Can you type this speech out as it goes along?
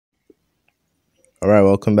All right,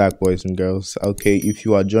 welcome back, boys and girls. Okay, if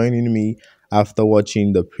you are joining me after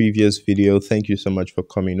watching the previous video, thank you so much for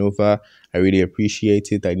coming over. I really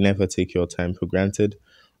appreciate it. I never take your time for granted.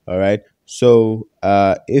 All right, so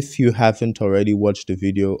if you haven't already watched the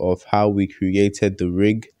video of how we created the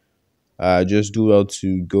rig, just do well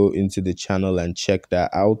to go into the channel and check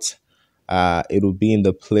that out. It'll be in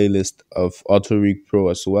the playlist of Auto Rig Pro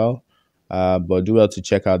as well. But do well to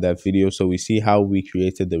check out that video so we see how we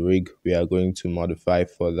created the rig we are going to modify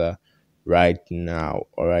further right now.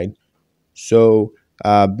 All right. So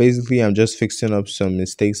basically, I'm just fixing up some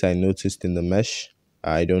mistakes I noticed in the mesh.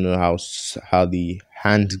 I don't know how the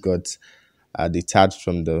hand got detached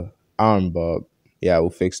from the arm, but yeah,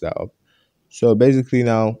 we'll fix that up. So basically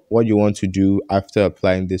now what you want to do after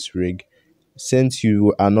applying this rig, since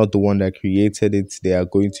you are not the one that created it, there are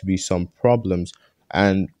going to be some problems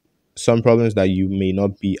and some problems that you may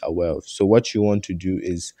not be aware of. So what you want to do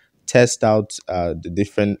is test out the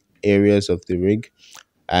different areas of the rig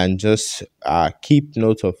and just keep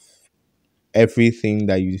note of everything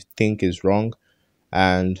that you think is wrong,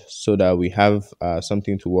 and so that we have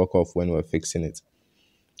something to work off when we're fixing it.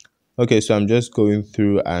 Okay, so I'm just going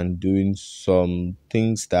through and doing some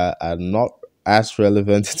things that are not as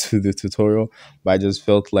relevant to the tutorial, but I just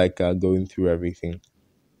felt like going through everything.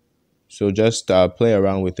 So just play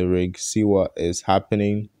around with the rig, see what is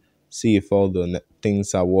happening, see if all the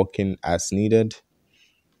things are working as needed.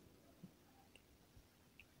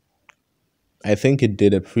 I think it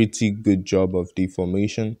did a pretty good job of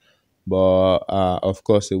deformation, but of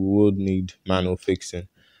course it would need manual fixing.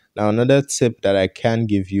 Now, another tip that I can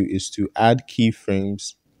give you is to add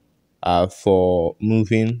keyframes for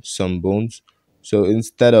moving some bones. So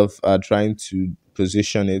instead of trying to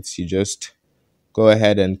position it, you just go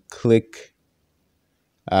ahead and click.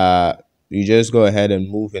 Uh, you just go ahead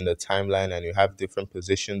and move in the timeline, and you have different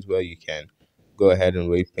positions where you can go ahead and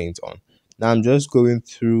wave paint on. Now I'm just going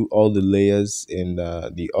through all the layers in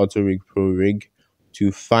the Auto Rig Pro rig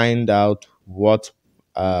to find out what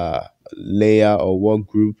layer or what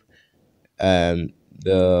group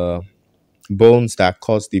the bones that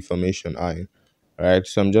cause deformation are in. All right,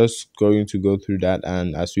 so I'm just going to go through that,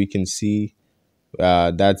 and as we can see,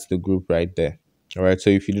 that's the group right there. All right, so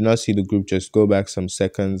if you do not see the group, just go back some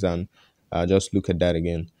seconds and just look at that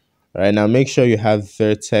again. All right, now make sure you have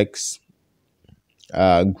vertex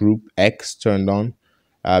group X turned on,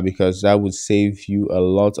 because that would save you a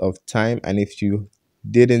lot of time, and if you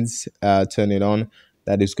didn't turn it on,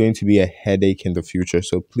 that is going to be a headache in the future.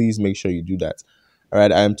 So please make sure you do that. All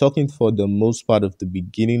right, I'm talking for the most part of the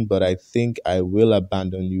beginning, but I think I will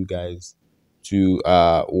abandon you guys to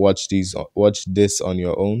watch this on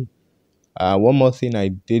your own. One more thing I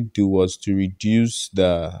did do was to reduce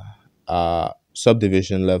the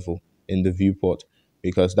subdivision level in the viewport,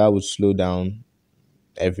 because that would slow down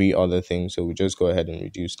every other thing. So we just go ahead and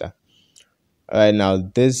reduce that. All right, now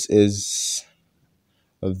this is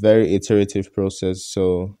a very iterative process,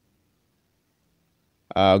 so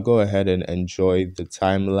go ahead and enjoy the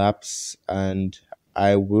time lapse, and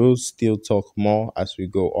I will still talk more as we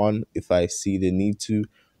go on if I see the need to,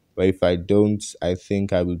 but if I don't, I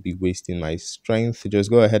think I will be wasting my strength. Just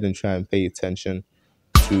go ahead and try and pay attention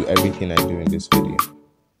to everything I do in this video.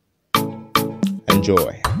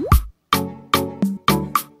 Enjoy.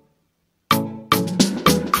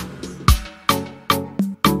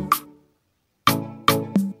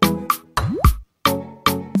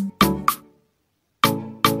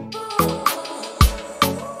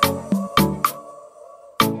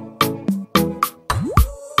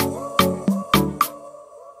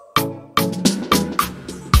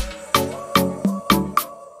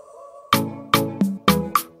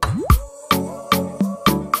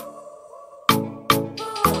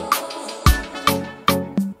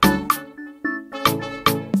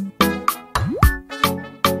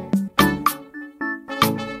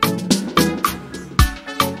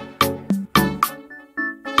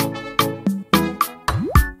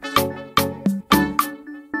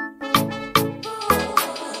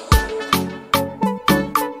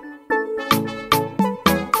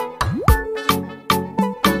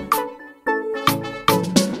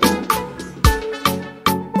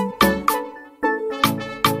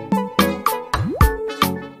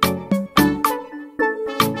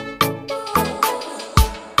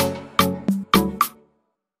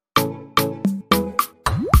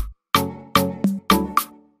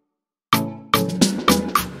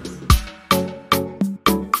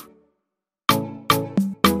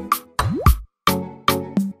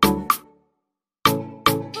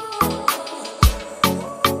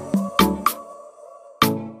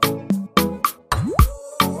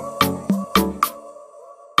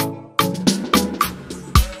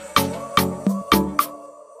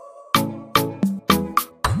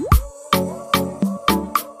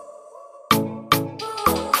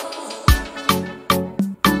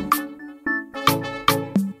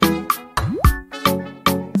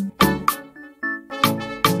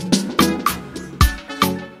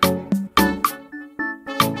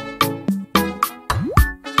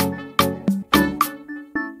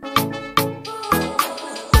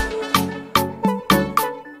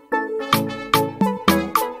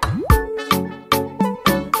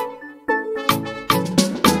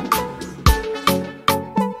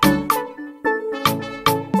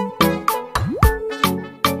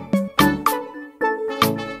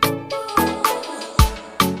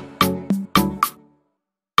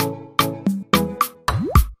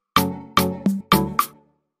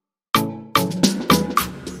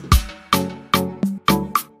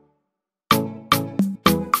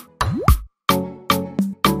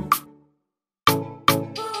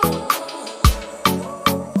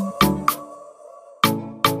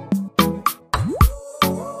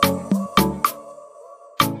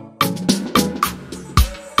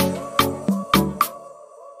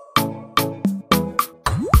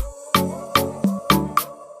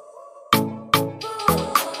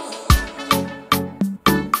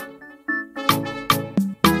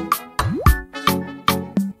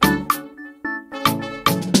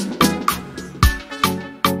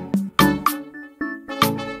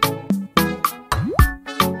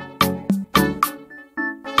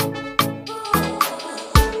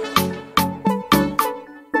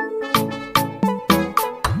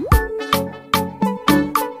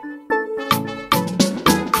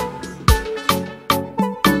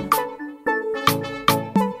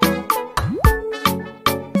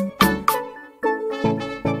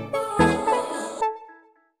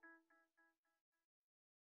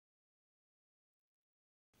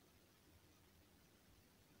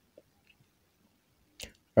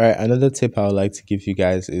 All right, another tip I would like to give you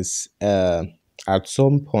guys is at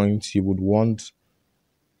some point you would want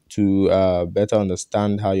to better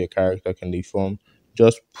understand how your character can deform,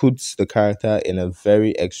 just puts the character in a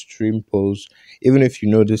very extreme pose. Even if you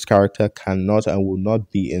know this character cannot and will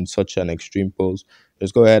not be in such an extreme pose,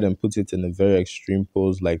 just go ahead and put it in a very extreme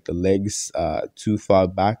pose, like the legs too far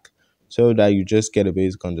back, so that you just get a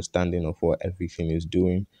basic understanding of what everything is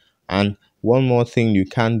doing. And one more thing you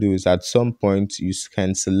can do is at some point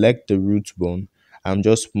can select the root bone and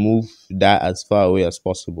just move that as far away as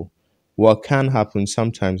possible. What can happen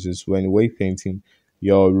sometimes is when weight painting,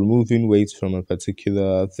 you're removing weight from a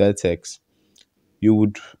particular vertex, you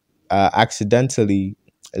would accidentally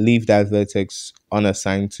leave that vertex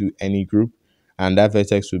unassigned to any group, and that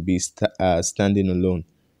vertex would be standing alone.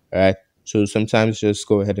 Right. So sometimes just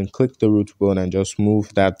go ahead and click the root bone and just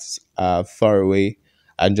move that far away,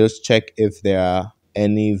 and just check if there are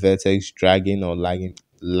any vertex dragging or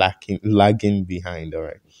lagging behind. All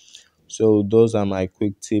right. So those are my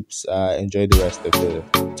quick tips. Enjoy the rest of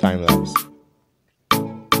the time lapse.